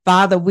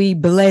Father, we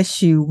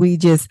bless you. We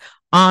just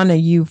honor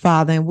you,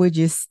 Father, and we're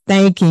just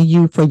thanking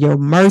you for your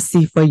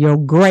mercy, for your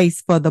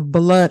grace, for the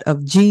blood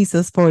of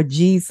Jesus, for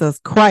Jesus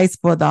Christ,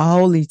 for the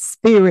Holy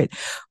Spirit,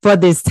 for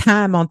this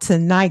time on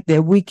tonight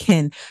that we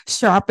can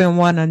sharpen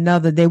one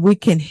another, that we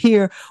can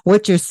hear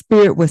what your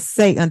spirit will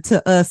say unto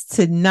us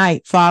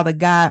tonight, Father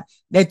God,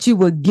 that you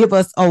would give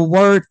us a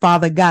word,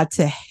 Father God,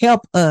 to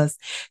help us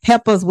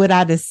with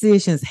our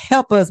decisions,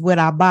 help us with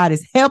our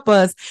bodies, help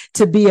us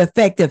to be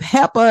effective,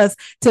 help us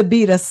to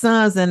be the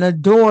sons and the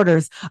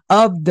daughters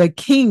of the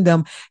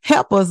kingdom.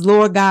 Help us,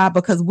 Lord God,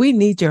 because we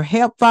need your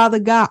help, Father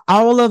God,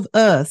 all of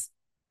us.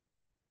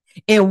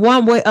 In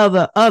one way or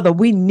the other,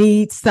 we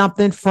need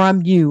something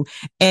from you.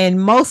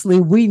 And mostly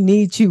we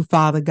need you,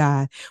 Father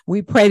God.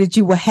 We pray that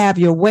you will have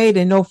your way,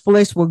 that no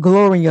flesh will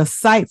glory in your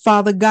sight,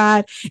 Father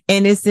God.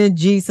 And it's in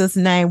Jesus'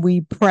 name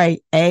we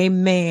pray.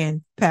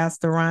 Amen.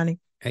 Pastor Ronnie.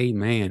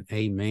 Amen.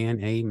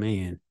 Amen.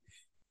 Amen.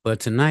 But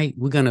tonight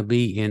we're gonna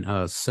be in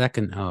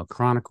Second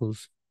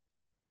Chronicles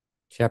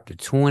chapter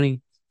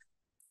 20.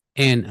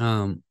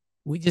 And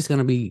we're just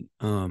gonna be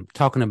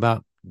talking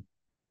about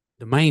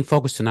the main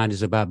focus tonight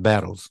is about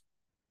battles.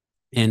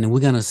 And we're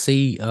gonna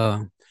see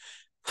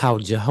how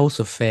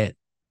Jehoshaphat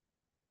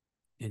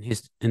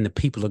and the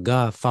people of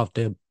God fought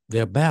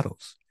their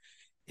battles.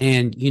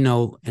 And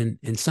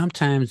and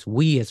sometimes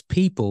we as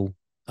people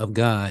of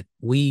God,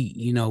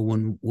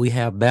 when we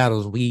have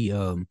battles, we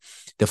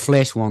the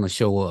flesh want to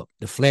show up,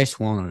 the flesh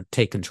want to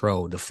take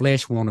control, the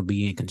flesh want to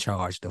be in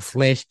charge, the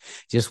flesh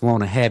just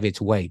want to have its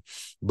way.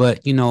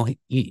 But the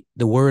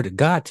word of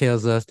God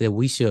tells us that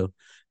we should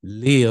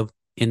live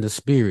in the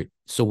spirit,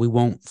 so we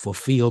won't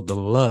fulfill the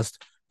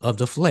lust of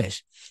the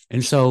flesh.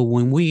 And so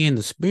when we in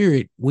the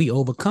spirit, we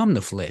overcome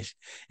the flesh.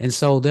 And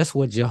so that's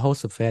what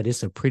Jehoshaphat,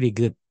 it's a pretty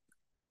good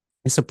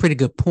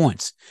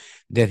points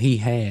that he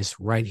has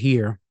right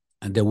here,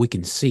 and that we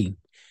can see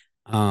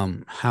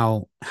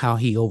how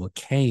he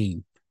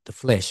overcame the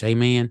flesh.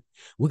 Amen.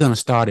 We're going to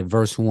start at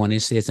verse 1.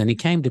 It says, "And it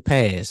came to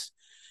pass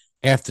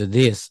after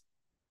this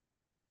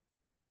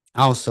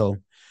also,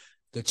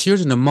 the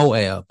children of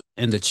Moab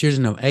and the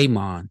children of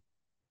Ammon,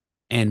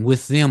 and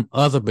with them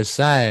other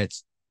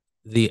besides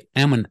the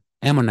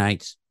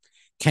Ammonites,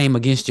 came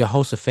against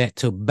Jehoshaphat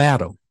to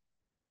battle.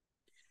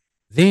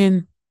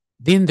 Then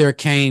there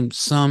came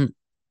some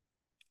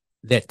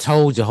that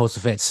told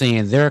Jehoshaphat,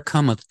 saying, There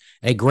cometh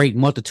a great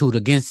multitude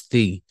against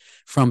thee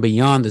from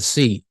beyond the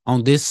sea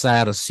on this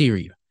side of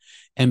Syria.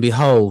 And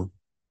behold,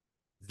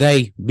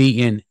 they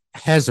be in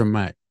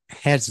Hazan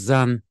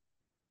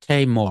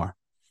Tamar,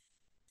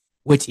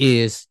 which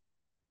is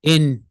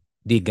in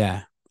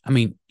Gedi.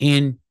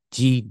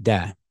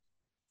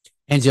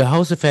 And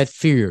Jehoshaphat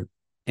feared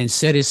and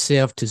set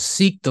itself to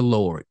seek the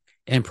Lord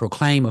and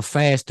proclaim a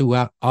fast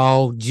throughout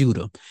all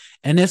Judah."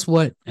 And that's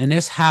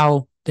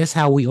how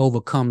we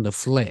overcome the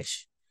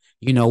flesh.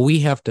 We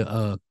have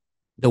to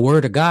the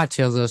word of God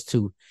tells us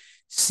to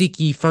seek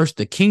ye first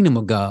the kingdom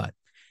of God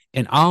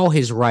and all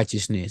his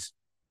righteousness,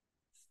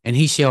 and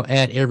he shall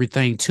add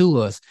everything to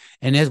us.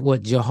 And that's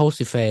what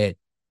Jehoshaphat,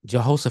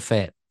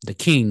 the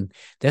king,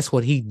 that's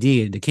what he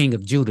did, the king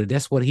of Judah.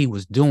 That's what he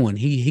was doing.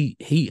 He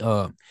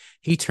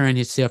turned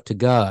himself to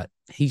God.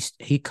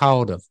 He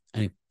called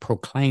and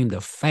proclaimed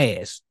a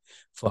fast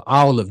for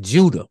all of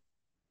Judah.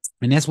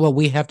 And that's what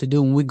we have to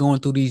do when we're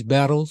going through these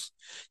battles,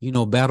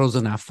 battles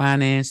in our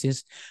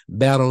finances,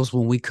 battles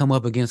when we come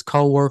up against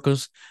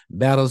coworkers,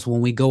 battles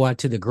when we go out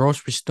to the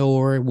grocery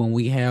store, when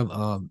we have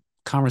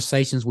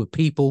conversations with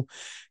people,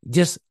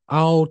 just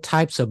all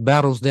types of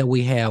battles that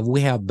we have.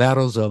 We have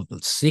battles of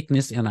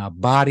sickness in our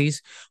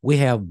bodies. We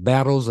have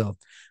battles of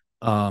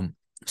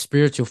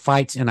spiritual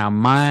fights in our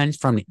minds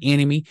from the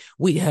enemy.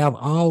 We have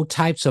all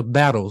types of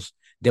battles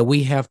that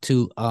we have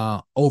to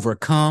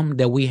overcome,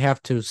 that we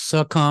have to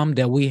succumb,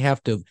 that we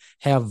have to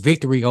have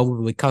victory over,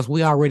 because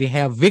we already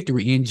have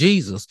victory in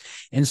Jesus.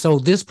 And so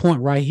this point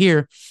right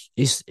here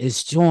is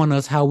showing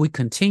us how we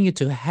continue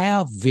to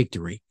have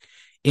victory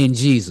in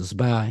Jesus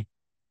by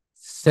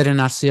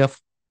setting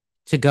ourselves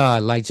to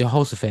God like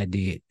Jehoshaphat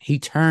did. He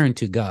turned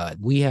to God.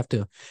 We have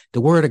to, the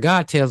word of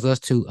God tells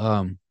us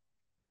to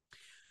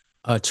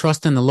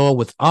trust in the Lord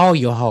with all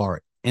your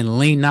heart and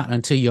lean not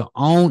unto your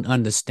own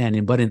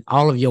understanding, but in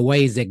all of your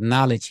ways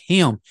acknowledge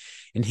him,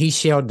 and he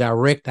shall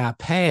direct our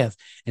path.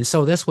 And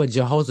so that's what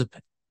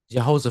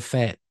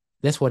Jehoshaphat,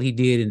 that's what he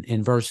did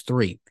in verse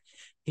 3.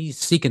 He's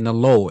seeking the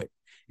Lord,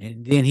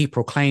 and then he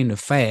proclaimed the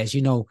fast.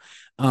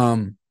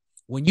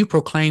 When you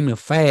proclaim the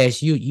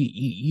fast,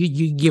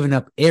 you giving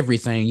up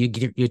everything.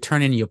 You're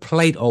turning your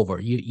plate over.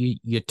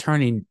 You're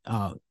turning.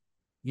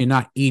 You're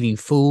not eating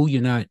food.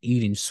 You're not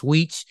eating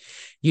sweets.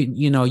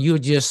 You're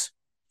just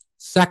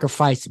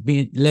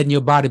letting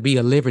your body be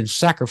a living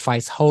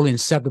sacrifice, holy,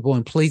 acceptable,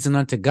 and pleasing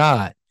unto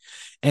God.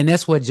 And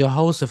that's what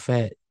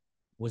Jehoshaphat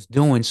was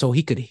doing, so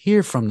he could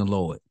hear from the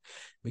Lord.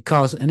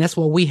 And that's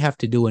what we have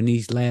to do in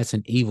these last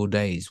and evil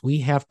days. We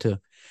have to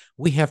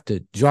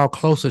draw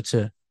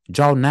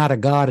nigh to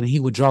God, and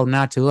he would draw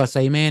nigh to us.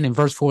 Amen. And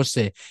verse 4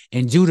 said,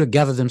 "And Judah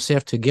gathered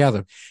themselves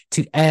together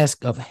to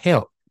ask of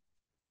help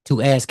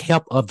to ask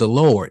help of the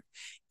Lord.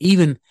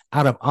 Even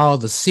out of all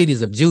the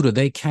cities of Judah,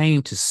 they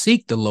came to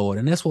seek the Lord.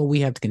 And that's what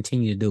we have to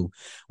continue to do.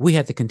 We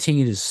have to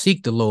continue to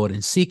seek the Lord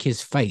and seek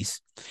his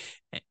face.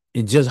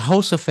 And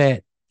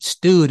Jehoshaphat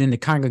stood in the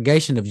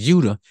congregation of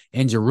Judah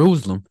and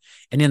Jerusalem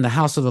and in the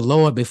house of the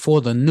Lord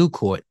before the new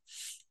court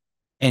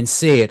and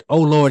said, O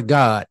Lord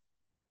God,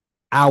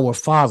 our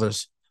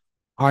fathers,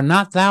 are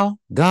not thou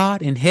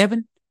God in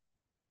heaven,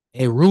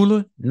 a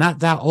ruler, not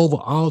thou over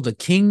all the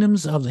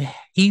kingdoms of the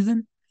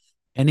heathen?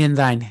 And in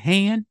thine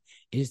hand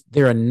is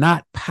there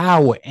not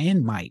power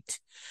and might,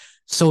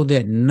 so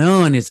that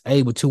none is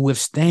able to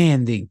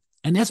withstand thee.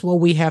 And that's what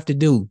we have to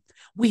do.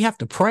 We have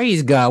to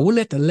praise God. We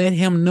have to let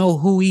him know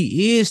who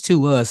he is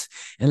to us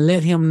and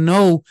let him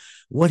know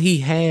what he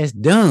has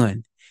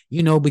done,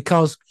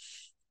 because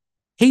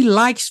he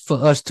likes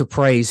for us to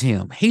praise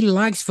him. He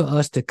likes for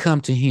us to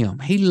come to him.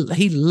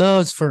 He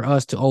loves for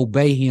us to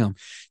obey him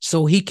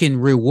so he can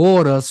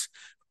reward us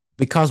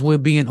because we're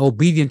being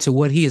obedient to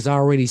what he has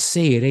already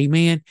said.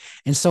 Amen.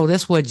 And so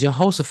that's what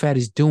Jehoshaphat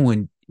is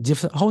doing.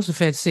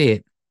 Jehoshaphat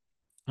said,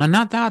 are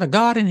not thou the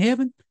God in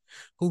heaven,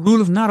 who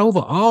ruleth not over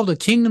all the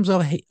kingdoms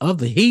of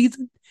the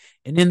heathen?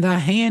 And in thy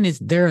hand is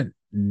there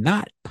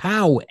not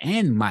power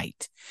and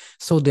might,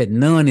 so that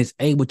none is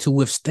able to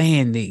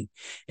withstand thee.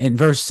 And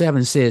verse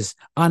 7 says,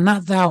 are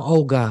not thou,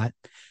 O God,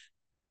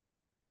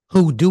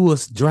 who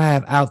doest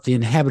drive out the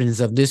inhabitants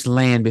of this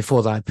land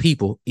before thy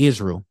people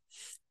Israel,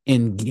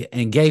 and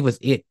gavest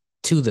it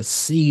to the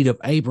seed of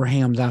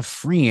Abraham thy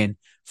friend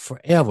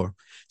forever?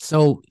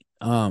 So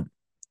the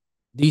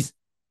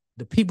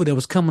people that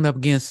was coming up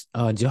against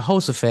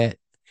Jehoshaphat,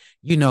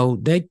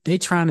 they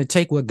trying to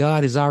take what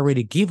God has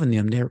already given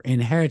them, their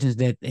inheritance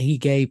that he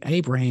gave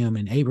Abraham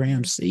and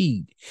Abraham's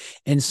seed.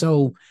 And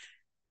so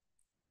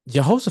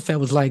Jehoshaphat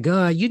was like,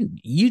 God,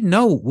 you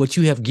know what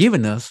you have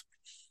given us.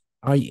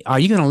 Are you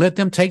going to let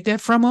them take that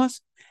from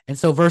us? And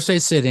so verse 8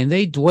 said, and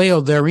they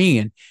dwell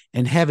therein,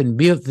 and having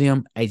built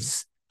them a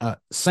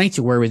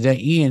sanctuary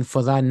therein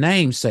for thy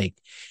name's sake,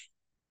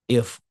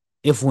 if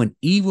when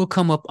evil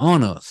come up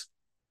on us,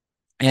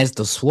 as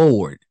the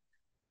sword,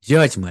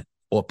 judgment,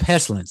 or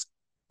pestilence,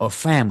 or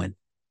famine,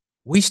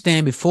 we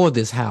stand before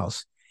this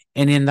house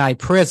and in thy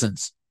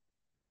presence,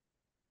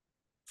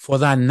 for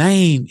thy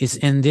name is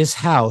in this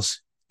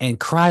house, and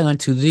cry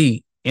unto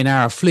thee in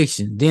our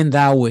affliction, then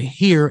thou wilt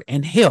hear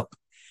and help.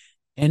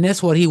 And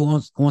that's what he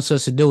wants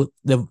us to do.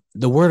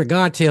 The word of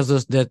God tells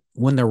us that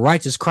when the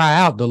righteous cry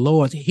out, the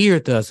Lord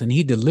heareth us, and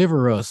he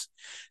deliver us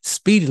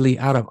speedily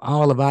out of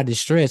all of our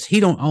distress. He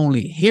don't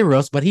only hear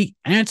us, but he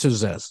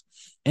answers us.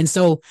 And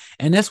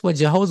that's what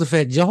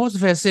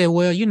Jehoshaphat said,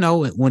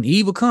 well, when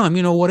evil come,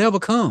 whatever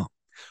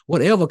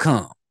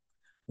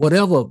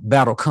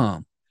battle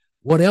come,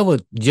 whatever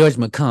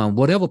judgment come,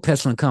 whatever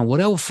pestilence come,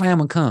 whatever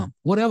famine come,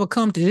 whatever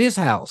come to this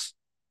house,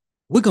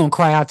 we're going to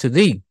cry out to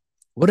thee.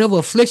 Whatever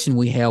affliction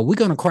we have, we're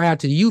going to cry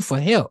out to you for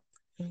help.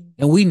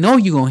 And we know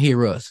you're going to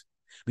hear us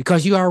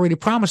because you already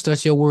promised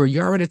us your word. You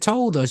already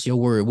told us your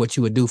word, what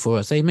you would do for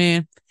us.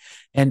 Amen.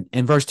 And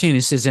verse 10,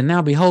 it says, and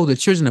now behold, the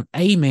children of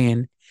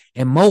Ammon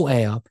and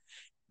Moab,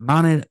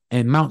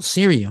 Mount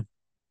Syria,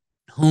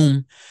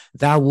 whom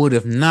thou would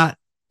have not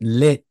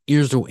let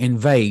Israel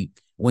invade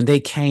when they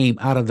came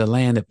out of the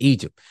land of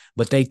Egypt,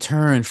 but they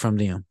turned from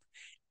them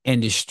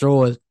and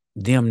destroyed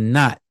them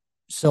not.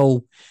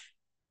 So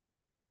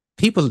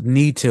people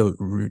need to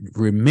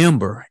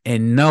remember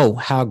and know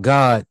how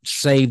God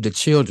saved the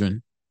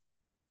children,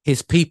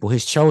 his people,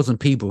 his chosen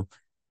people,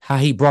 how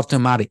he brought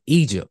them out of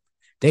Egypt.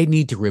 They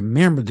need to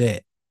remember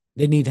that.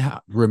 They need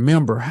to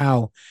remember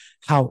how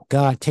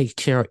God takes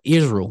care of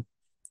Israel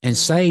and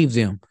save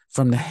them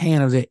from the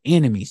hand of their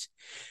enemies.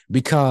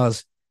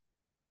 Because,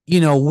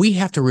 we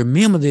have to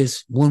remember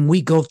this when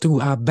we go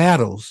through our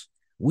battles.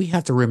 We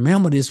have to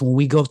remember this when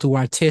we go through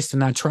our tests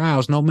and our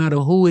trials, no matter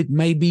who it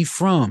may be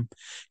from,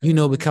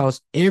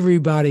 because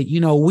everybody,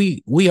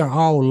 we are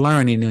all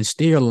learning and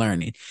still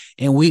learning,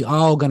 and we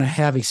all going to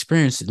have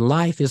experiences.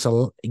 Life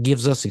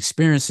gives us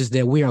experiences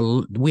that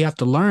we have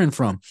to learn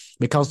from,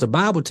 because the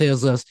Bible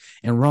tells us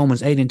in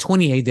Romans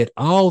 8:28 that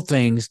all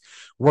things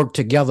work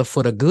together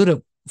for the good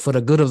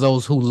of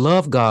those who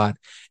love God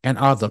and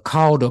are the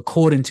called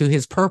according to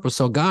his purpose.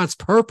 So God's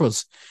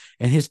purpose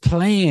and his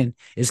plan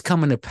is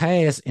coming to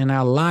pass in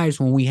our lives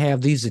when we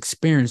have these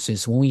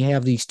experiences, when we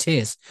have these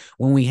tests,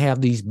 when we have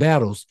these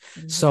battles.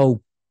 Mm-hmm.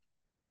 So,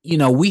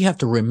 we have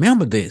to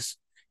remember this,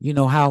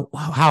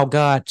 how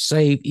God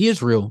saved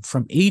Israel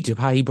from Egypt,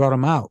 how he brought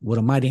them out with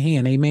a mighty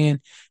hand.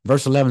 Amen.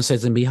 Verse 11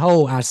 says, and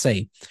behold, I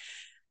say,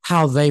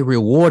 how they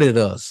rewarded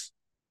us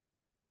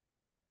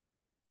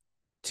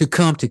to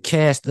come to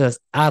cast us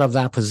out of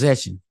thy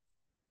possession,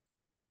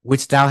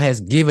 which thou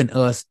hast given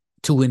us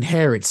to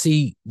inherit.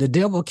 See, the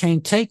devil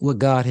can't take what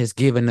God has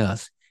given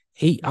us.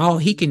 All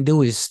he can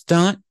do is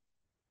stunt.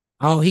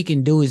 All he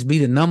can do is be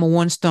the number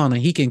one stunner.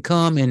 He can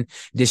come and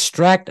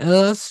distract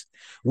us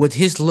with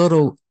his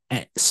little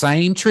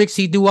same tricks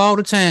he do all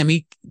the time.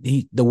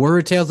 The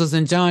word tells us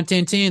in John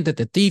 10:10 that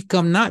the thief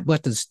come not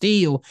but to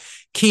steal,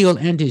 kill,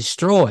 and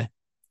destroy.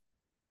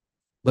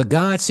 But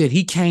God said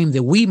he came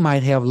that we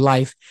might have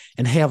life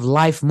and have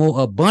life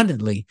more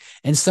abundantly.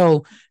 And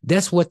so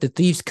that's what the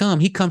thieves come.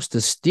 He comes to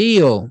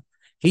steal.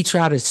 He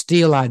tries to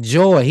steal our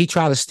joy. He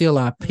tries to steal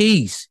our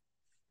peace.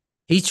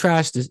 He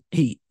tries to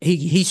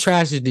he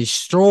tries to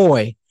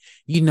destroy,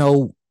 you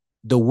know,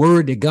 the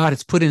word that God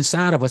has put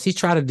inside of us. He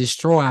tried to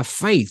destroy our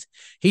faith.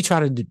 He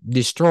tried to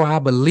destroy our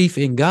belief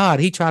in God.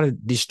 He tried to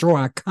destroy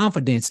our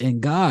confidence in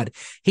God.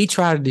 He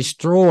tried to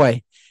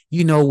destroy,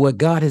 you know, what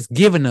God has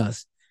given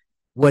us.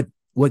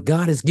 What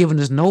God has given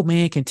us, no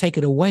man can take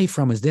it away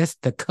from us. That's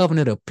the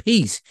covenant of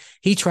peace.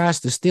 He tries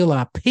to steal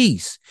our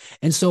peace.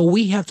 And so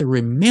we have to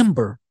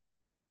remember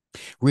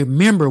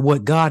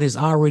what God has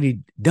already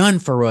done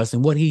for us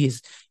and what he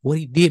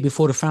did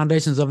before the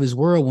foundations of his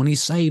world, when he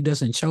saved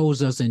us and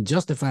chose us and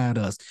justified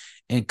us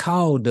and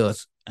called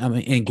us,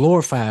 and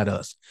glorified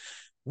us.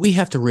 We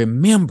have to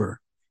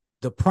remember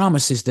the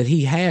promises that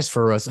he has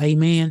for us.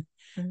 Amen.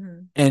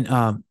 Mm-hmm.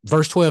 And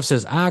verse 12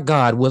 says, our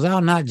God, will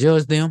thou not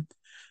judge them?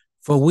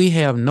 For we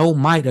have no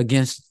might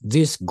against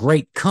this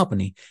great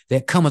company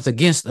that cometh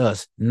against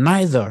us,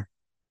 neither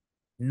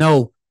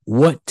know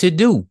what to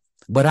do,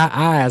 but our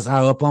eyes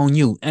are upon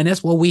you. And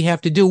that's what we have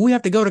to do. We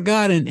have to go to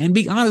God and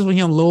be honest with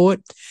him.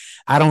 Lord,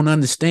 I don't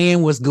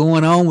understand what's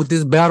going on with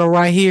this battle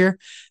right here.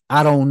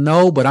 I don't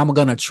know, but I'm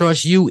going to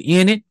trust you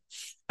in it.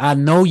 I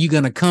know you're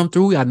going to come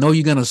through. I know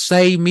you're going to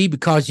save me,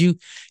 because you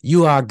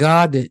are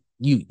God that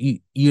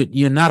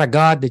you're not a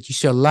God that you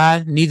shall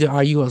lie. Neither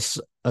are you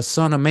a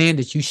son of man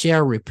that you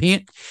shall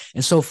repent.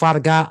 And so, Father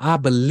God, I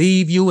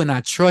believe you and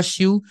I trust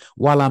you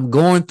while I'm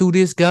going through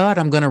this, God.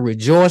 I'm going to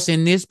rejoice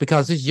in this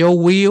because it's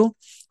your will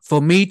for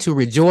me to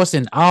rejoice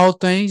in all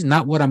things,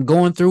 not what I'm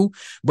going through,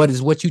 but it's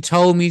what you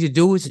told me to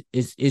do.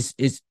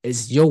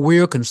 Is your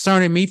will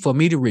concerning me for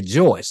me to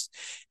rejoice.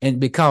 And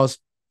because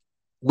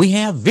we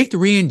have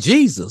victory in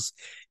Jesus,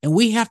 and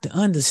we have to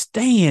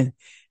understand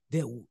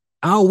that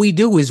all we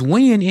do is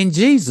win in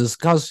Jesus.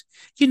 Because,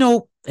 you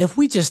know, if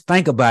we just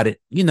think about it,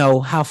 you know,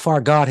 how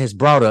far God has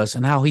brought us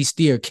and how he's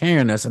still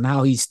carrying us and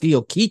how he's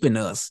still keeping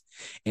us,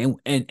 and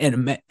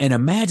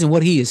imagine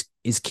what he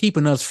is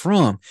keeping us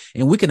from,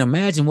 and we can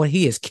imagine what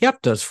he has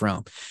kept us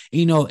from.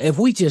 You know, if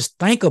we just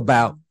think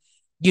about,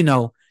 you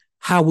know,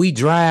 how we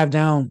drive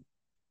down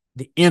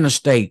the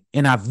interstate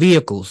in our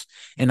vehicles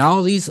and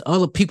all these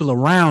other people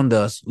around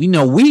us, you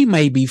know, we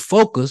may be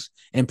focused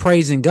and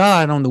praising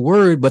God on the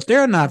word, but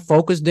they're not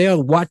focused. They're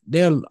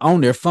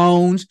on their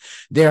phones.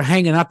 They're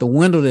hanging out the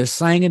window. They're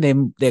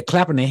singing. They're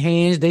clapping their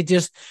hands.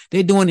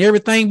 They're doing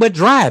everything but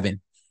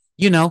driving,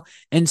 you know.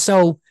 And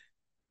so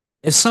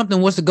if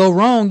something was to go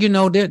wrong, you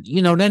know, they're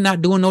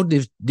not doing no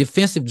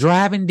defensive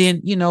driving,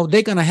 then, you know,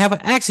 they're going to have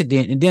an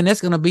accident, and then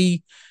that's going to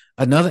be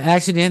another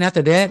accident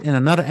after that and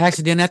another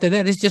accident after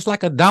that. It's just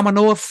like a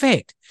domino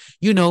effect,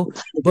 you know.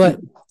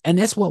 And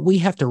that's what we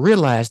have to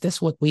realize.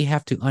 That's what we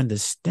have to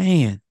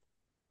understand.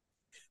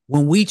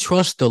 When we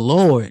trust the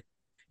Lord,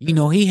 you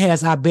know, he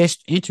has our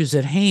best interests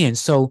at hand.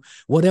 So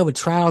whatever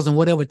trials and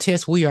whatever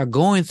tests we are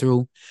going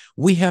through,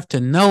 we have to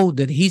know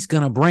that he's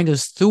going to bring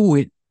us through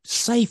it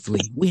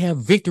safely. We have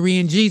victory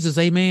in Jesus.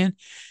 Amen.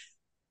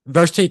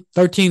 Verse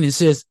 13, it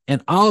says,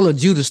 and all of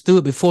Judah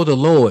stood before the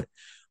Lord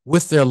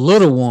with their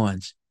little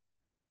ones,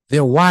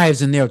 their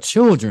wives and their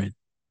children.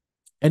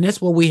 And that's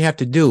what we have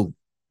to do.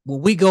 When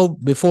we go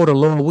before the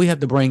Lord, we have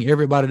to bring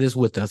everybody that's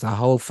with us, our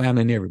whole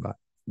family and everybody.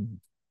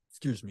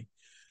 Excuse me.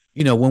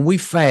 You know, when we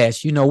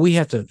fast, you know, we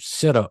have to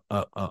set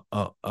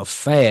a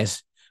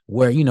fast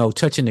where, you know,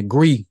 touch and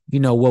agree, you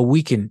know, where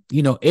we can,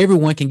 you know,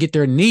 everyone can get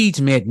their needs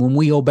met when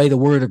we obey the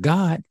word of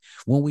God,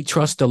 when we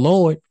trust the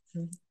Lord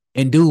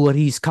and do what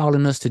he's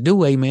calling us to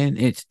do. Amen.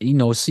 It's, you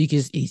know, seek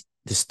to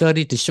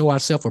study, to show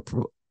ourselves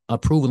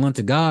approval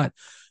unto God,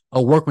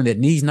 a workman that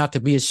needs not to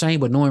be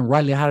ashamed, but knowing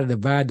rightly how to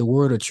divide the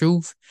word of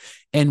truth.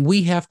 And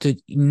we have to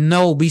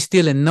be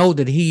still and know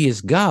that he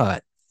is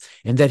God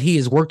and that he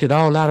has worked it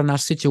all out in our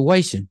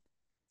situation.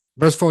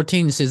 Verse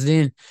 14 says,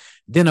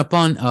 then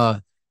upon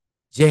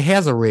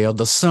Jehazareel,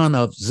 the son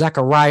of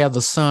Zechariah,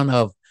 the son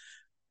of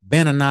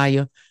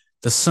Benaniah,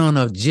 the son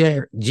of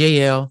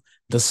Jael,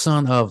 the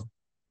son of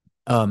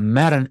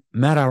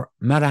Mattaniah,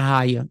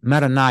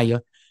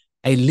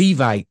 a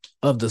Levite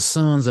of the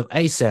sons of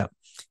Asaph,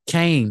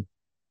 came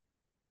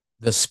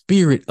the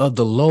Spirit of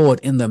the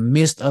Lord in the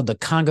midst of the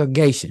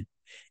congregation.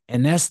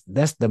 And that's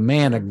the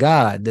man of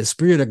God. The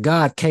Spirit of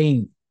God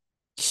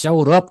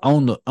showed up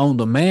on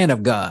the man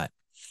of God.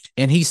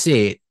 And he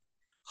said,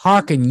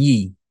 hearken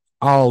ye,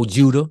 all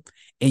Judah,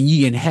 and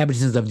ye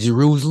inhabitants of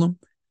Jerusalem,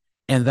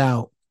 and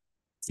thou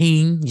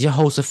King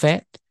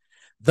Jehoshaphat,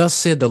 thus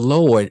said the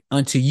Lord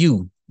unto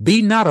you,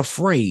 be not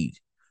afraid,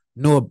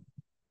 nor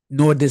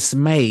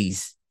dismayed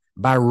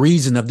by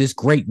reason of this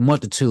great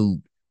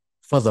multitude,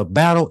 for the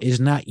battle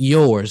is not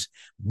yours,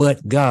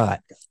 but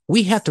God.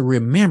 We have to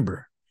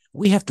remember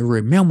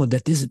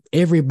that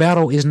every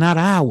battle is not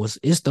ours.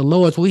 It's the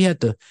Lord's. We have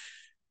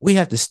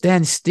to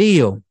stand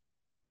still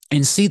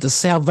and see the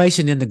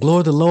salvation and the glory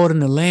of the Lord in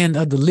the land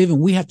of the living.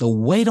 We have to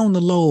wait on the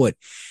Lord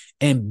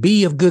and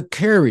be of good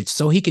courage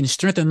so he can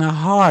strengthen our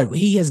heart.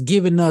 He has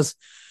given us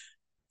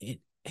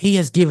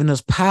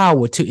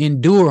power to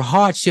endure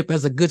hardship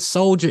as a good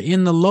soldier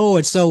in the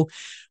Lord. So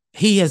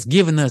he has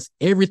given us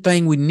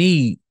everything we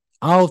need,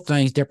 all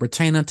things that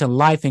pertain unto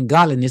life and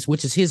godliness,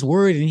 which is his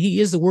word. And he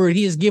is the word.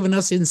 He has given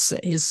us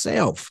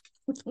himself.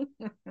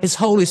 His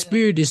Holy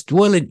Spirit is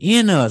dwelling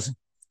in us.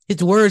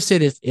 His word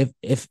said,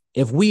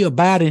 if we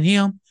abide in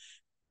him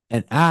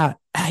and I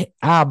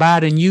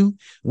abide in you,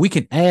 we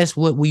can ask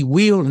what we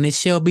will and it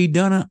shall be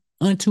done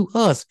unto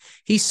us.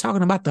 He's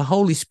talking about the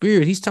Holy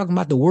Spirit. He's talking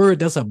about the word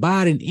that's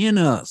abiding in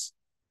us.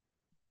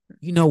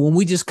 You know, when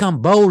we just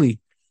come boldly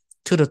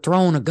to the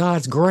throne of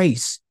God's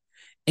grace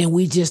and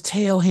we just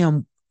tell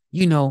him,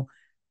 you know,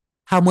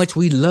 how much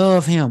we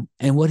love him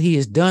and what he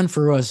has done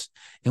for us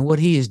and what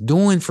he is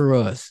doing for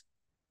us,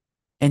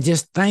 and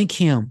just thank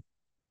him.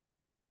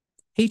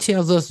 He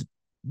tells us,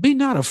 be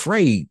not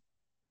afraid,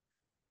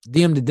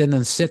 them that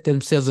didn't set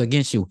themselves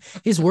against you.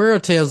 His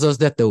word tells us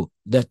that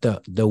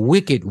the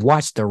wicked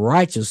watch the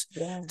righteous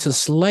to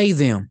slay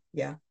them.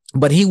 Yeah.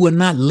 But he will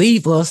not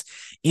leave us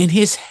in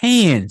his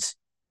hands.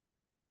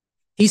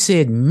 He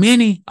said,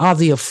 many are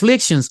the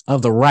afflictions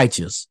of the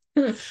righteous,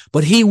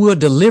 but he will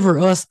deliver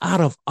us out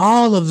of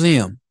all of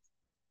them.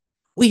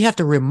 We have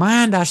to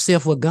remind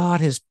ourselves what God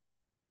has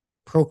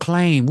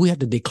proclaimed. We have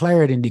to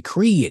declare it and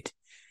decree it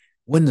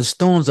when the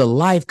storms of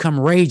life come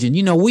raging.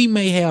 You know, we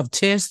may have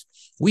tests,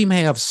 we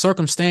may have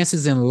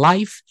circumstances in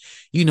life,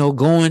 you know,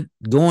 going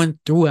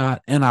through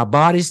our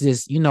bodies.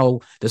 This, you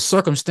know, the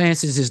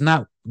circumstances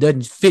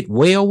doesn't fit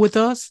well with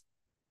us.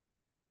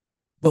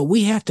 But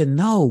we have to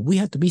know, we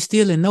have to be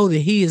still and know that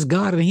he is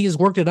God and he has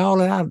worked it all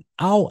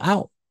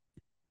out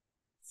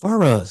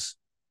for us.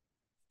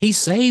 He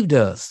saved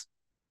us.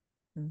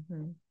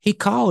 Mm-hmm. He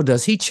called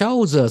us. He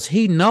chose us.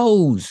 He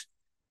knows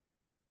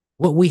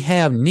what we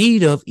have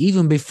need of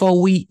even before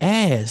we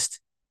asked.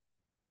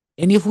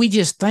 And if we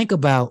just think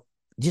about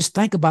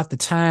the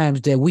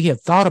times that we have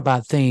thought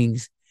about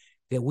things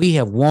that we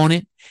have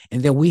wanted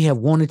and that we have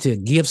wanted to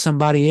give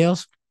somebody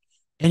else,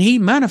 and he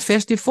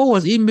manifested for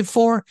us even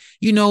before,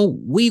 you know,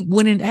 we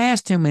went and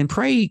asked him and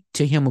prayed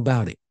to him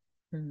about it.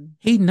 Mm-hmm.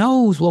 He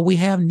knows what we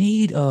have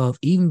need of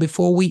even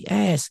before we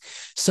ask.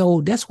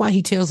 So that's why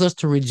he tells us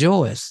to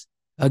rejoice.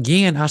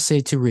 Again, I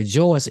said to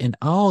rejoice in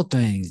all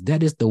things.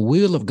 That is the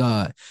will of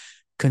God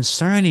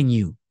concerning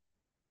you.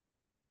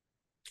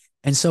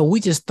 And so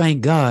we just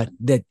thank God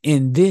that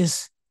in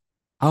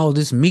all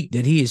this meat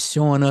that he is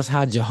showing us,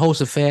 how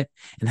Jehoshaphat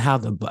and how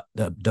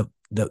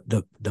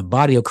the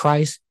body of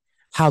Christ,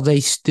 how they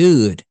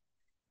stood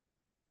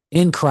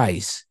in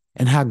Christ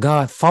and how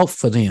God fought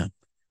for them,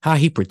 how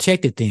he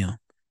protected them,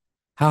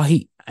 how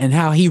he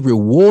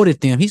rewarded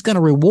them. He's going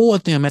to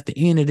reward them at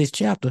the end of this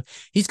chapter.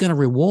 He's going to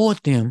reward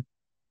them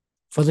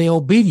for their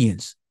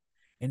obedience,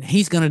 and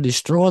he's going to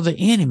destroy the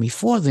enemy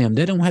for them.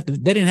 They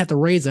didn't have to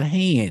raise a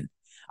hand.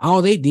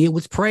 All they did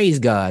was praise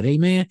God.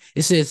 Amen.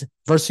 It says,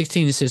 verse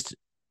 16, it says,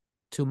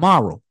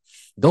 tomorrow,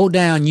 go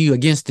down you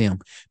against them.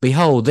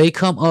 Behold, they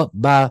come up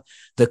by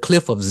the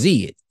cliff of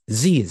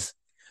Ziz,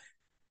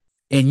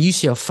 and you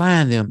shall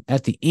find them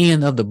at the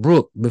end of the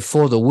brook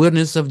before the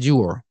wilderness of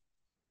Jur.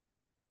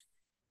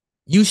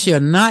 You shall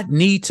not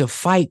need to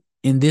fight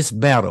in this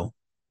battle.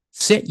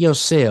 Set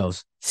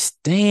yourselves,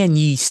 stand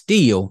ye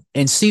still,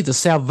 and see the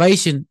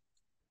salvation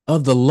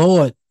of the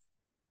Lord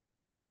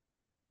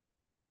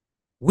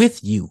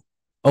with you,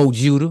 O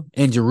Judah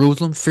and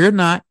Jerusalem. Fear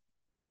not,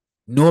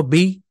 nor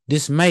be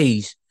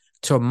dismayed.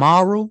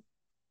 Tomorrow,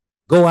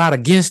 go out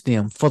against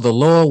them, for the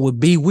Lord will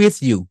be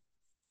with you.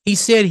 He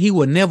said he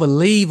would never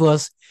leave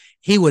us.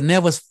 He would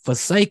never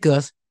forsake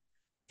us.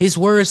 His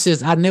word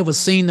says, I never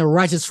seen the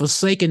righteous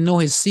forsaken,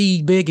 nor his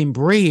seed begging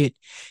bread.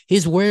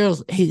 His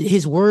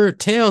word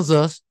tells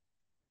us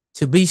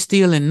to be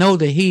still and know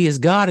that he is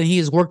God and he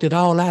has worked it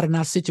all out in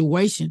our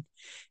situation.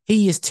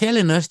 He is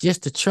telling us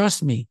just to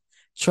trust me.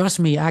 Trust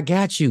me, I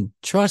got you.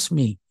 Trust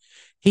me.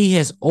 He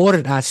has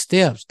ordered our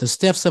steps. The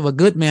steps of a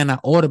good man are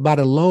ordered by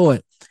the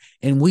Lord,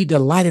 and we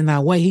delight in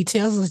our way. He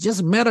tells us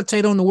just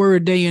meditate on the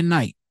word day and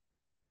night.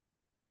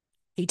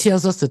 He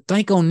tells us to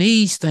think on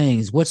these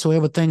things,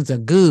 whatsoever things are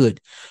good,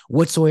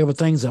 whatsoever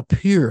things are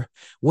pure,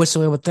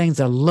 whatsoever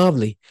things are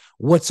lovely,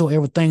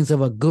 whatsoever things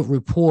of a good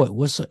report,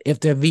 if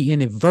there be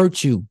any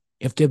virtue,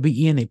 if there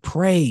be any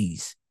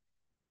praise.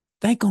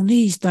 Think on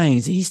these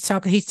things. He's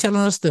telling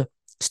us to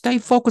stay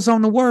focused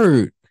on the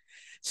word.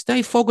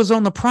 Stay focused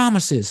on the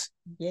promises.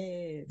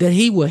 Yes. That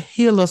he will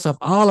heal us of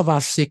all of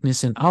our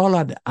sickness and all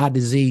our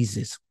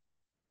diseases.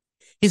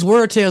 His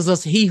word tells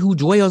us he who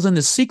dwells in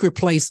the secret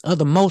place of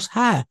the Most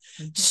High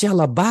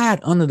shall abide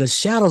under the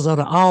shadows of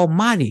the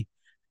Almighty.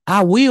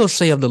 I will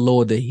say of the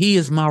Lord that he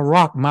is my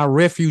rock, my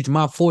refuge,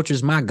 my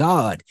fortress, my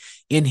God.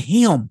 In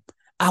him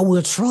I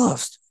will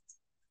trust.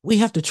 We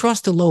have to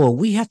trust the Lord.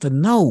 We have to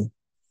know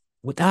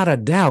without a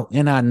doubt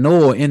in our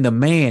knower, in the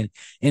man,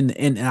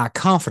 in our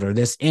comforter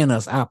that's in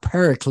us, our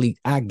paraclete,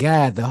 our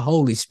guide, the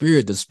Holy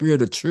Spirit, the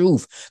Spirit of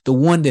truth, the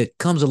one that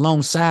comes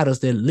alongside us,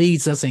 that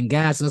leads us and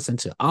guides us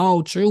into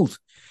all truth.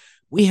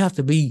 We have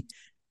to be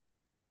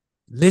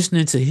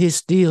listening to his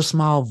still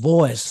small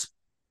voice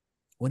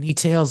when he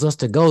tells us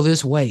to go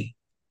this way.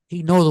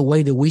 He knows the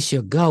way that we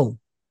should go.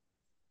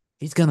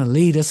 He's going to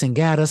lead us and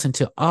guide us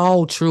into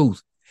all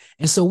truth.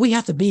 And so we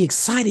have to be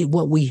excited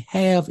what we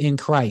have in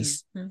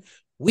Christ. Mm-hmm.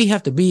 We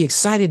have to be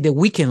excited that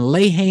we can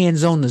lay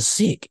hands on the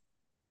sick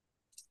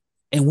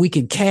and we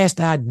can cast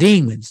out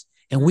demons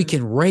and we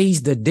can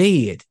raise the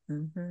dead.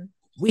 Mm-hmm.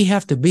 We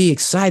have to be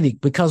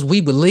excited because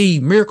we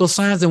believe miracle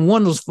signs and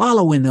wonders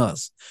following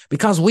us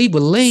because we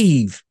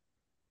believe.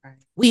 Right.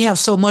 We have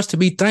so much to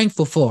be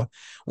thankful for.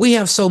 We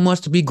have so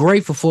much to be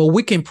grateful for.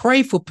 We can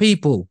pray for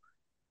people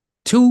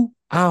to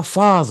our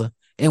Father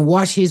and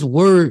watch his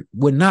word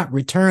will not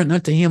return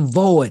unto him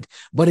void,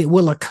 but it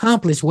will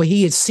accomplish what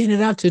he had sent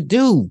it out to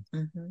do.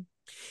 Mm-hmm.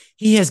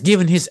 He has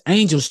given his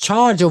angels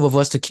charge over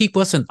us to keep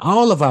us in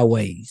all of our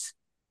ways.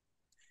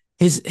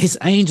 His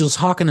angels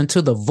hearken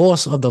unto the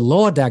voice of the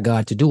Lord thy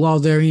God to do all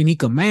therein he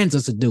commands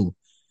us to do.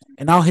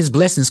 And all his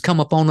blessings come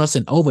upon us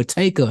and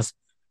overtake us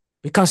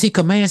because he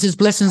commands his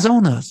blessings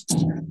on us.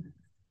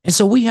 And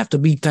so we have to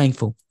be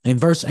thankful. In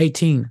verse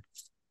 18,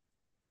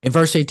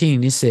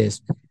 it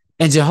says,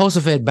 and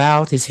Jehoshaphat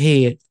bowed his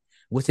head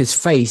with his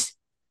face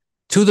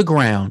to the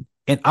ground,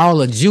 and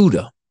all of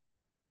Judah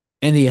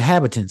and the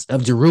inhabitants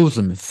of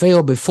Jerusalem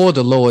fell before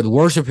the Lord,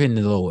 worshiping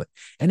the Lord.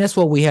 And that's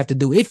what we have to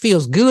do. It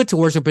feels good to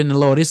worship in the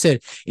Lord. It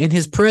said, in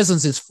his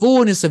presence is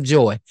fullness of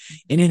joy,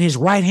 and in his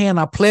right hand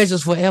are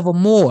pleasures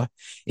forevermore.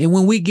 And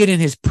when we get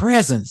in his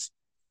presence,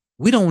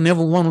 we don't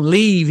never want to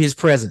leave his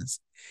presence.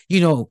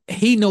 You know,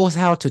 he knows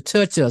how to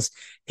touch us.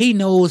 He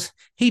knows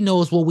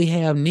what we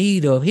have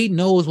need of. He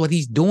knows what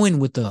he's doing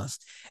with us.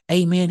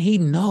 Amen. He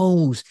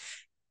knows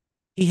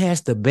he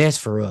has the best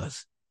for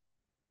us.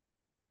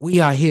 We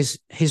are his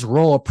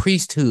royal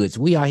priesthoods.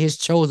 We are his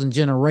chosen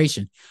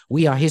generation.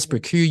 We are his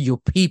peculiar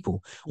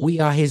people. We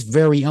are his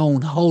very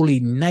own holy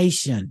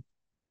nation.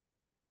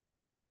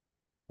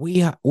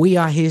 We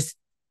are his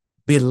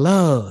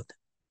beloved.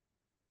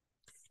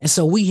 And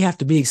so we have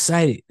to be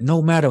excited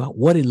no matter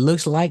what it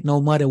looks like,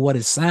 no matter what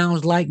it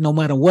sounds like, no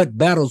matter what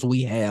battles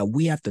we have.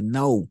 We have to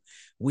know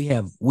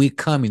we're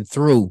coming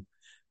through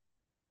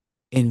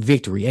in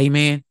victory.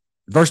 Amen.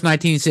 Verse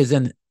 19 says,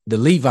 and the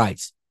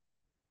Levites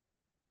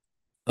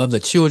of the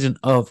children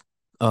of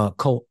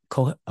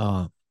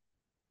Kohathites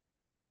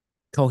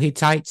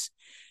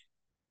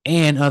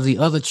and of the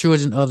other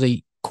children of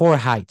the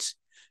Korahites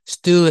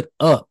stood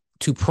up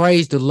to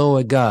praise the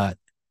Lord God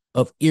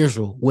of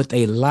Israel with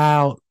a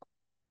loud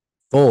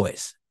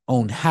voice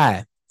on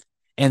high.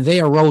 And they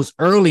arose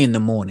early in the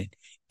morning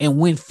and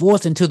went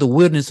forth into the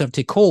wilderness of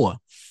Tekoa.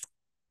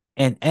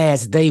 And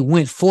as they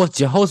went forth,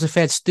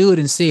 Jehoshaphat stood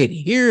and said,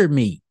 hear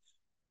me,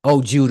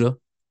 O Judah,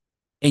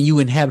 and you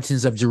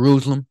inhabitants of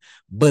Jerusalem,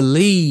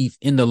 believe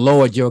in the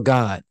Lord your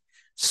God,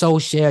 so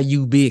shall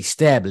you be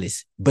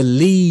established.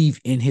 Believe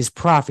in his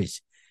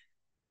prophets,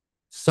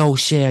 so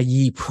shall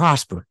ye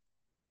prosper.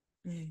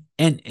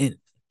 And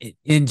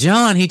in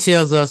John, he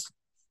tells us,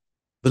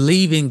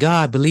 believe in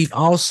God, believe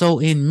also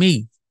in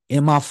me.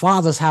 In my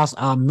Father's house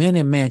are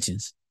many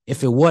mansions.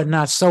 If it were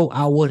not so,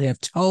 I would have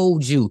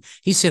told you.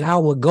 He said, I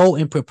will go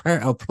and prepare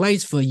a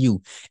place for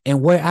you.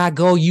 And where I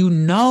go, you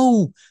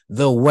know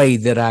the way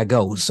that I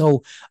go.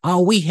 So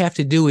all we have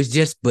to do is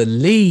just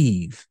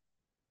believe.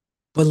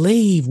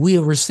 Believe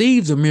we'll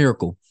receive the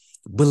miracle.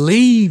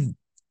 Believe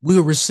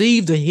we'll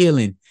receive the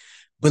healing.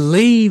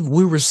 Believe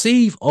we'll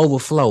receive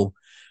overflow.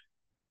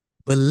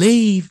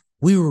 Believe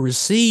we will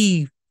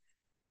receive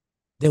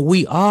that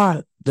we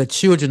are the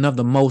children of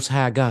the Most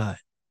High God.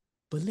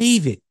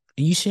 Believe it,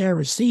 and you shall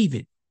receive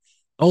it.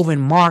 Over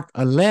in Mark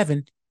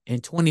 11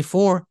 and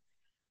 24,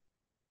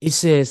 it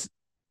says,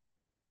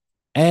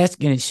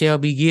 ask and it shall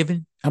be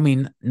given. I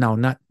mean, no,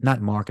 not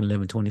Mark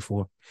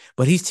 11:24,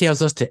 but he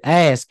tells us to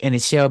ask and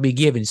it shall be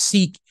given.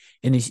 Seek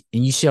and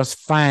you shall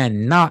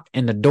find. Knock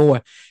and the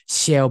door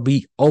shall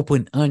be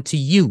opened unto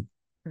you.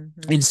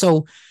 Mm-hmm. And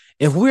so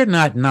if we're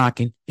not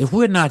knocking, if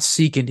we're not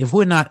seeking, if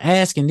we're not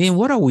asking, then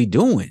what are we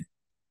doing?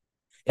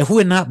 If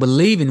we're not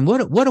believing, what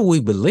are we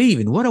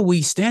believing? What are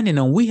we standing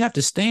on? We have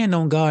to stand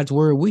on God's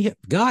word.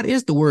 God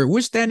is the word.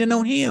 We're standing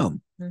on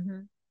him.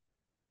 Mm-hmm.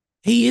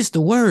 He is the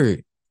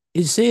word.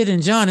 It said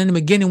in John, in the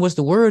beginning was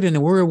the word, and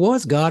the word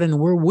was God, and the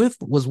word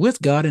was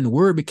with God, and the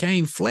word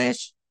became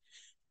flesh,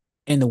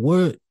 and the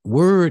word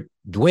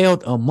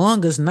dwelt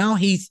among us. Now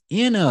he's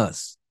in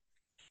us.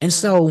 And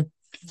so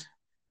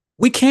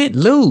we can't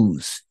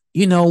lose.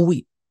 You know,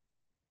 we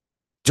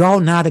draw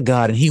nigh to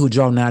God, and he will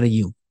draw nigh to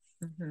you.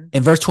 Mm-hmm.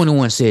 And verse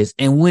 21 says,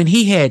 and when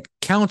he had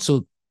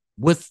consulted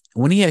with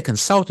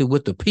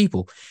the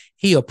people,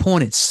 he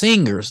appointed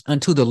singers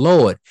unto the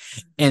Lord,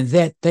 and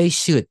that they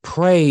should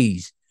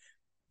praise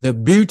the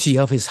beauty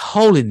of his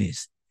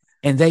holiness.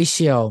 And they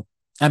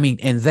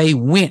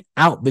went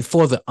out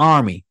before the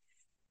army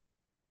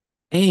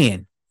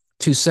and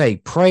to say,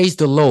 praise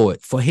the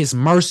Lord, for his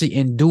mercy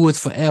endureth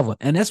forever.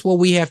 And that's what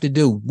we have to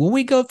do. When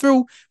we go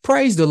through,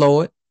 praise the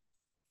Lord.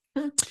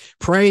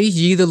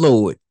 Praise ye the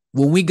Lord.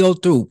 When we go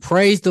through,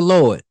 praise the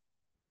Lord.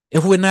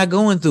 If we're not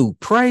going through,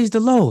 praise the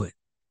Lord.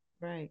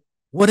 Right.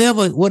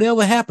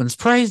 Whatever happens,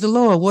 praise the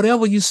Lord.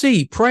 Whatever you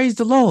see, praise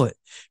the Lord.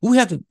 We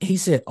have to, he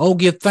said, oh,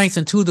 give thanks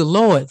unto the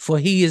Lord, for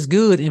he is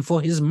good and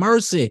for his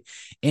mercy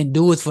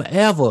endures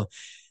forever.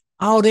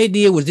 All they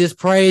did was just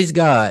praise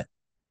God.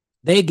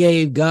 They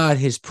gave God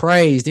his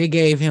praise. They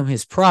gave him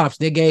his props.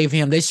 They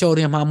showed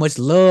him how much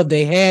love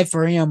they had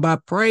for him by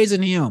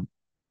praising him.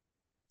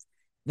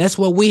 That's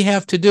what we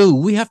have to do.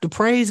 We have to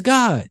praise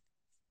God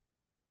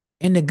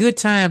in the good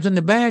times and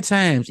the bad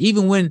times,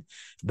 even when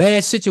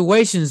bad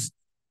situations,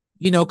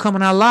 come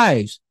in our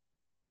lives.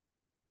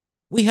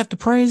 We have to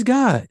praise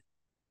God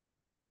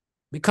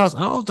because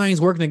all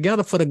things working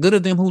together for the good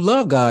of them who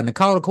love God and are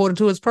called according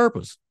to his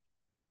purpose.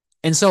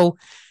 And so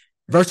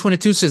verse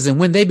 22 says, and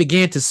when they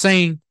began to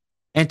sing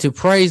and to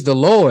praise the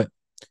Lord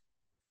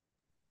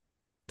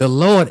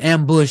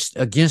ambushed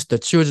against the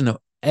children of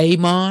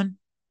Ammon,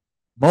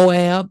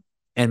 Moab,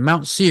 and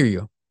Mount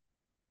Seir,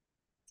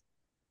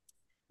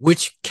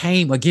 which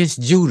came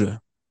against Judah,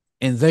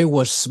 and they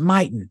were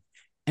smitten.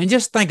 And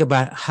just think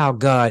about how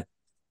God,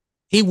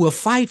 he will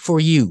fight for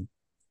you.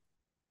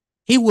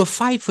 He will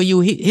fight for you.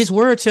 His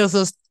word tells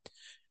us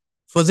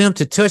for them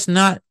to touch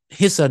not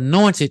his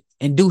anointed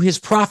and do his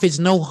prophets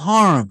no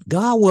harm.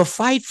 God will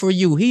fight for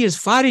you. He is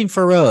fighting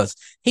for us.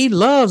 He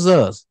loves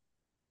us.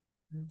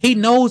 He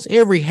knows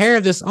every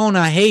hair that's on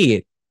our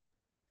head.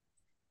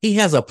 He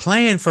has a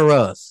plan for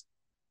us.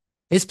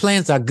 His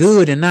plans are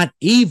good and not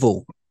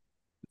evil.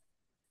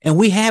 And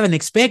we have an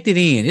expected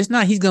end. It's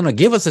not he's going to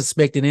give us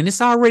expected end.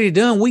 It's already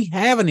done. We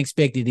have an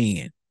expected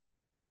end.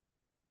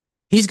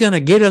 He's going to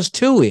get us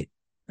to it.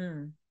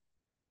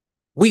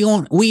 We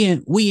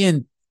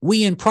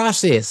in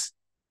process.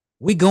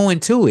 We going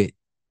to it.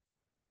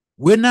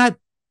 We're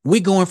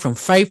going from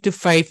faith to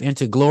faith and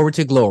to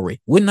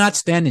glory. We're not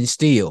standing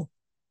still.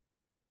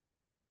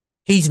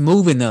 He's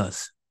moving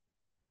us.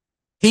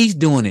 He's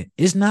doing it.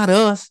 It's not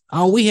us.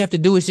 All we have to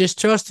do is just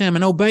trust him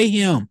and obey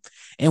him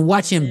and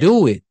watch him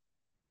do it.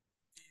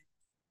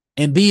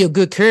 And be of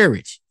good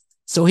courage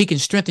so he can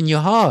strengthen your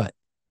heart.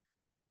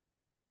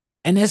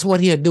 And that's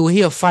what he'll do.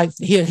 He'll fight.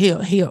 He'll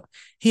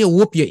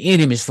whoop your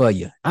enemies for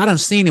you. I done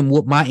seen him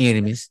whoop my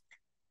enemies.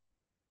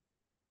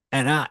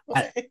 And I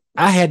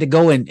had to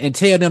go and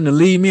tell them to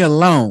leave me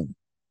alone.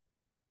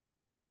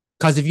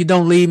 Because if you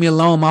don't leave me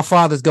alone, my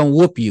father's going to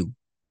whoop you.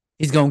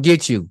 He's going to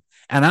get you.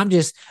 And I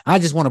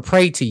just want to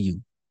pray to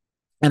you.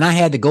 And I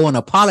had to go and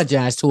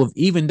apologize to him,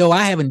 even though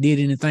I haven't did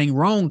anything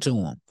wrong to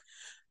him.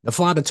 The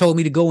father told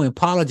me to go and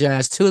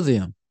apologize to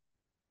them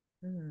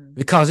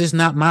because it's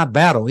not my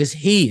battle. It's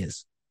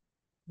his.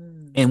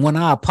 And when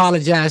I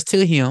apologized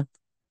to him,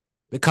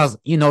 because,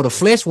 the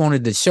flesh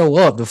wanted to show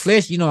up. The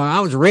flesh, I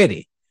was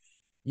ready.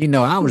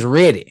 I was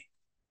ready.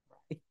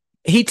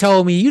 He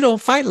told me, you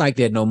don't fight like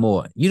that no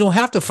more. You don't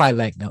have to fight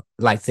like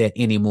that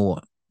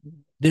anymore.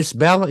 This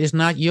battle is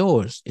not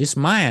yours. It's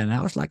mine.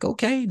 I was like,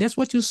 okay, that's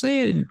what you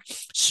said. And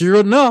sure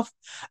enough,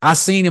 I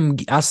seen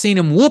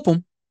him whoop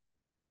him.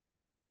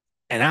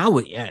 And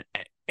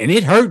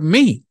it hurt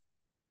me,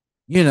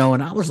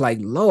 and I was like,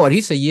 Lord,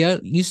 he said, yeah,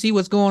 you see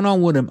what's going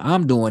on with him.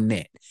 I'm doing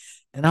that.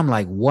 And I'm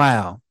like,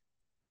 wow.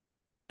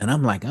 And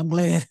I'm like, I'm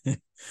glad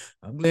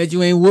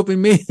you ain't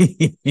whooping me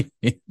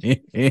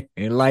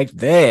like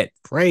that.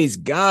 Praise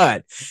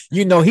God.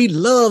 He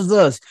loves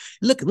us.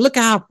 Look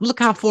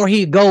how far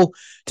he'd go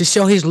to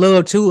show his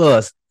love to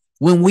us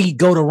when we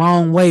go the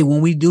wrong way,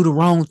 when we do the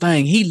wrong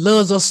thing. He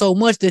loves us so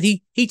much that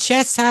he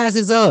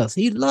chastises us.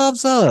 He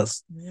loves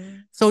us.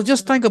 So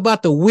just think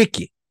about the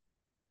wicked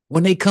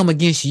when they come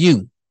against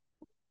you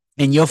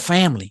and your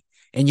family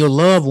and your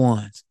loved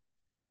ones.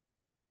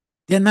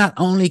 They're not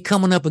only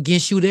coming up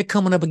against you, they're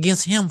coming up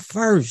against him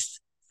first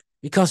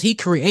because he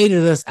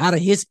created us out of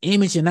his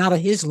image and out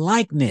of his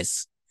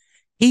likeness.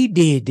 He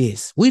did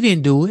this. We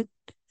didn't do it.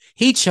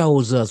 He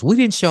chose us. We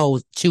didn't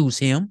choose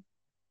him.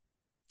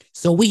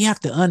 So we have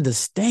to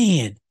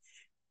understand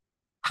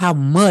how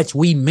much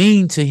we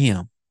mean to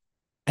him.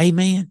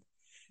 Amen.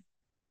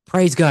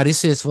 Praise God. It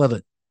says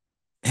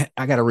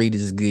I got to read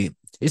this good.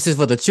 It says,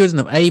 for the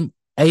children of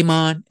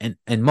Ammon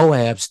and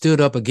Moab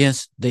stood up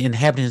against the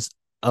inhabitants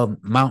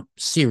of Mount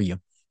Seir,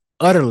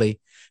 utterly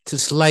to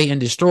slay and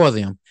destroy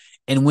them.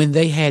 And when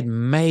they had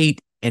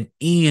made an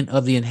end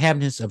of the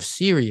inhabitants of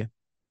Syria,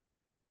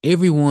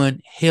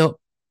 everyone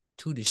helped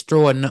to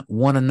destroy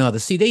one another.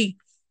 See,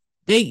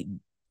 they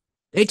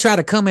try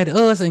to come at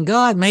us, and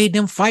God made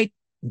them fight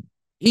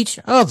each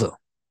other.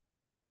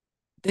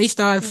 They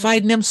started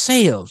fighting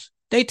themselves.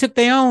 They took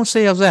their own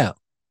selves out.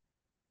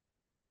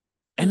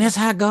 And that's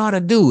how God will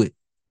do it.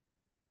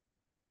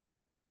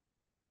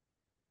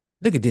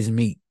 Look at this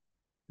meat.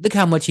 Look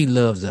how much he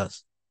loves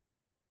us.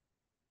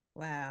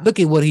 Wow. Look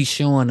at what he's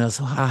showing us,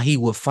 how he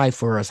will fight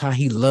for us, how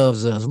he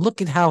loves us.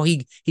 Look at how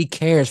he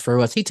cares for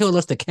us. He told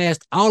us to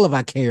cast all of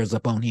our cares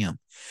upon him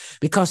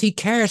because he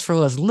cares for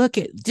us.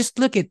 Just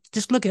look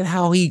at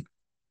how he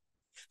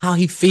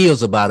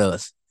feels about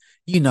us.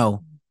 He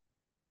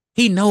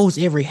knows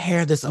every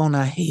hair that's on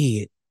our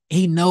head.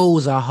 He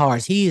knows our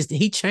hearts.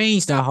 He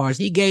changed our hearts.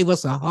 He gave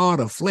us a heart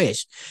of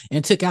flesh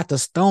and took out the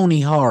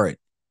stony heart.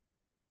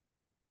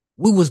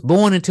 We was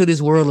born into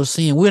this world of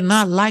sin. We're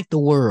not like the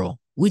world.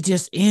 We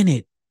just in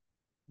it.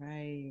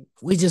 Right.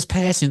 We just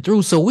passing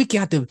through. So we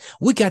got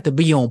to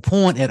be on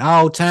point at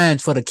all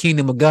times for the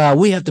kingdom of God.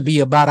 We have to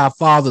be about our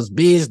Father's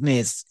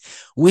business.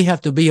 We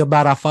have to be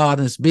about our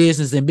Father's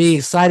business and be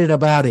excited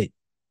about it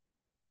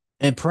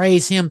and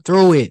praise him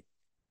through it.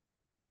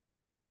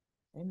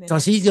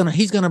 Because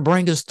he's gonna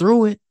bring us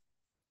through it.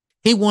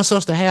 He wants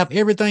us to have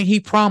everything he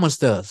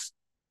promised us.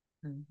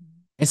 Mm-hmm.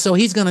 And so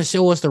he's going to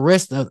show us the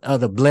rest of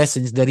the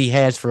blessings that he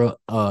has for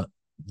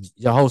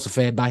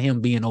Jehoshaphat by him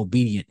being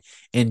obedient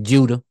in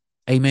Judah.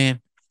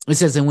 Amen. It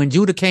says, and when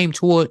Judah came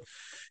to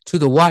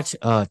the watch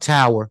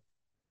tower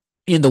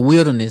in the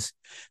wilderness,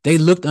 they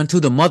looked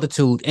unto the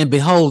multitude, and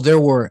behold, there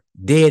were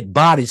dead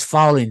bodies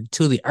falling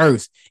to the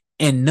earth,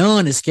 and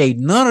none escaped.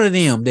 None of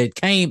them that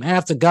came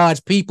after God's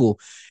people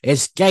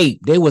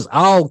escaped. They was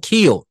all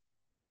killed.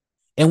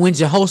 And when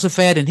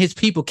Jehoshaphat and his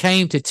people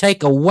came to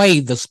take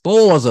away the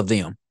spoils of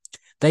them,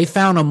 they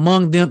found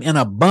among them in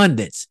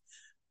abundance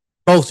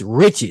both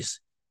riches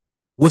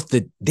with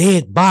the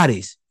dead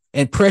bodies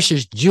and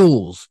precious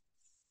jewels,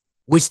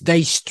 which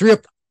they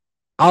stripped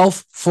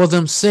off for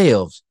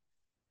themselves,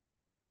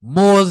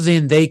 more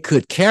than they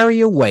could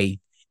carry away.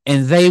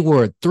 And they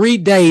were 3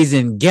 days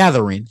in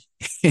gathering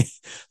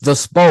the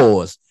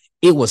spoils.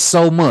 It was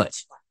so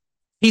much.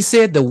 He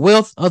said, the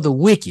wealth of the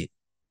wicked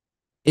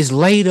is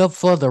laid up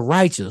for the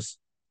righteous.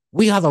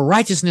 We are the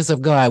righteousness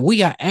of God.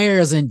 We are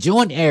heirs and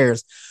joint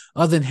heirs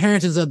of the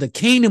inheritance of the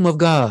kingdom of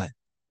God.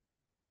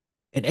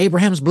 And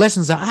Abraham's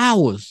blessings are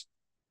ours.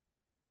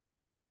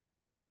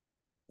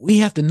 We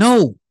have to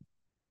know.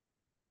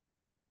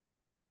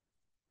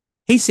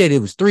 He said it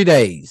was 3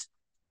 days.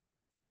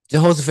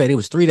 Jehoshaphat, it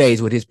was 3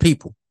 days with his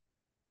people,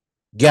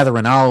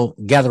 gathering all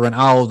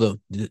the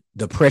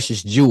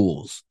precious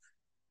jewels,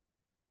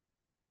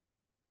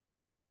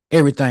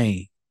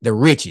 everything, the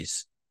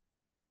riches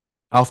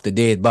off the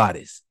dead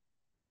bodies.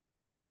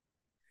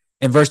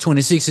 In verse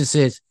 26, it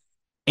says,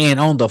 and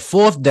on the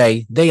 4th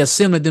day, they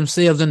assembled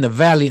themselves in the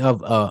valley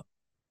of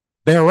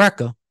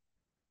Berachah.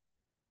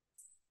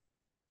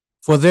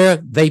 For there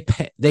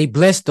they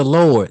blessed the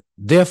Lord.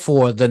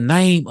 Therefore, the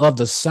name of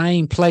the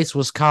same place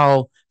was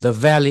called the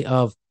valley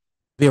of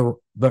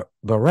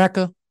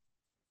Berachah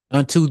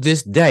unto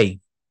this day.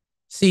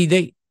 See,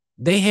 they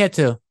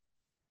didn't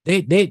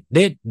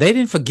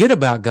forget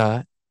about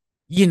God.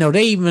 You know,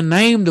 they even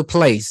named the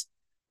place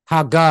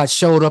how God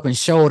showed up and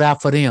showed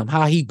out for them,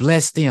 how he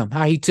blessed them,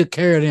 how he took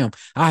care of them,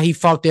 how he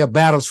fought their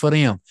battles for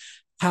them,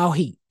 how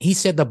he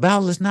said the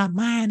battle is not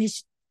mine,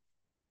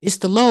 it's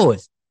the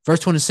Lord's. Verse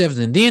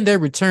 27, and then they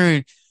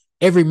returned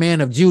every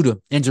man of Judah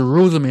and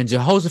Jerusalem, and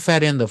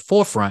Jehoshaphat in the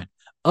forefront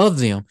of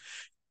them,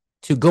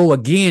 to go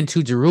again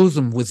to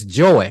Jerusalem with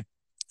joy,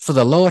 for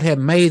the Lord had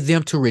made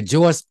them to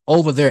rejoice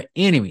over their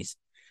enemies.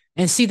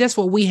 And see, that's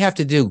what we have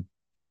to do.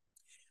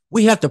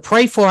 We have to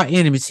pray for our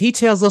enemies. He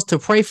tells us to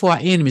pray for our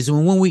enemies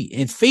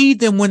and feed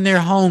them when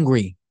they're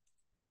hungry.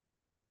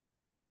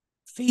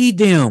 Feed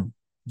them.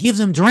 Give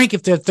them drink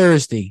if they're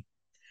thirsty.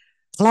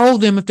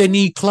 Clothe them if they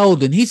need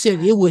clothing. He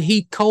said it would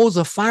heap coals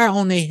of fire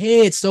on their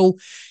heads. So,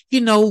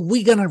 you know,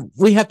 we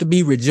have to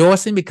be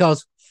rejoicing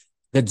because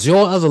the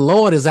joy of the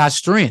Lord is our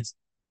strength.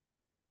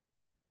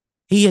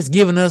 He has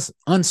given us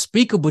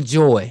unspeakable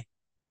joy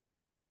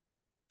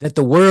that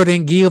the world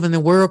didn't give and the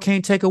world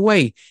can't take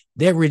away.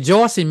 That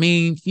rejoicing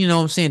means, you know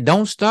what I'm saying,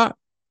 don't stop.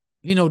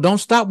 You know, don't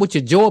stop with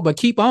your joy, but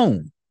keep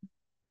on.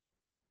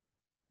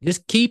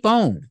 Just keep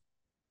on.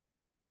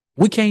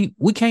 We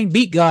can't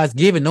beat God's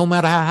giving no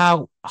matter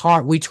how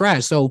hard we try.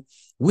 So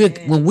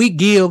when we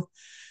give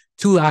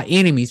to our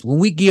enemies, when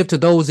we give to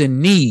those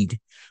in need,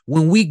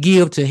 when we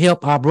give to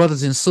help our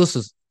brothers and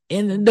sisters,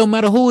 and no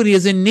matter who it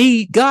is in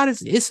need, God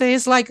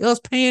it's like us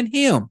paying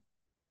him.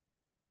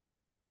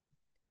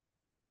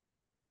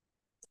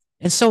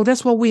 And so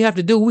that's what we have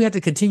to do. We have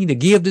to continue to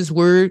give this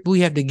word.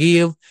 We have to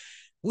give.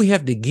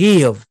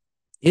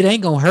 It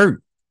ain't going to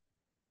hurt.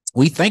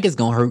 We think it's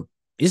going to hurt.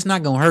 It's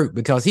not going to hurt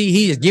because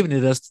he is giving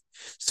it us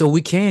so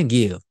we can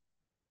give.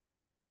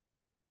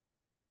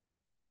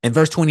 In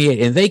verse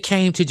 28, and they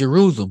came to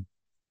Jerusalem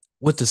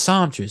with the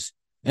psalteries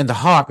and the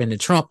harp and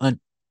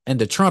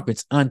the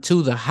trumpets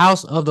unto the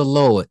house of the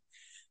Lord.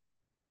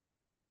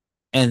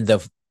 And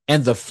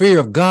the fear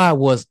of God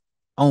was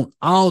on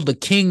all the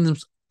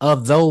kingdoms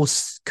of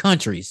those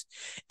countries.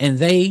 And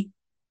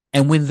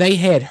when they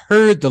had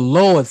heard the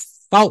Lord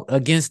fought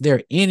against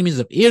their enemies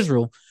of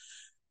Israel,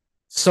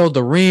 so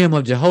the realm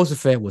of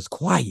Jehoshaphat was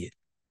quiet,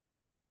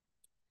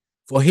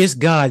 for his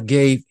God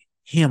gave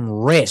him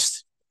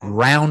rest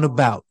round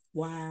about.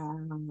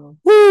 Wow.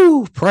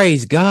 Woo!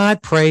 Praise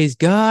God, praise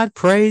God,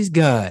 praise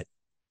God.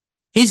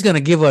 He's going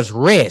to give us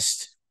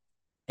rest.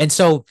 And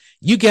so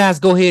you guys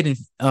go ahead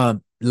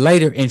and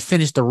later and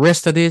finish the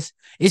rest of this.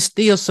 It's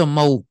still some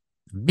more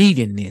meat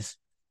in this.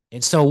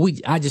 And so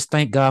I just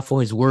thank God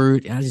for his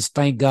word. And I just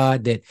thank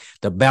God that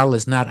the battle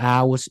is not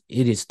ours.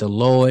 It is the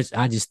Lord's.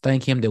 I just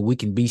thank him that we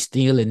can be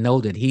still and know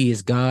that he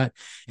is God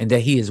and that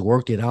he has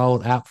worked it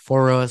all out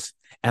for us.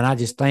 And I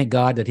just thank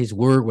God that his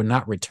word will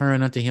not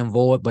return unto him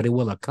void, but it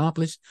will accomplish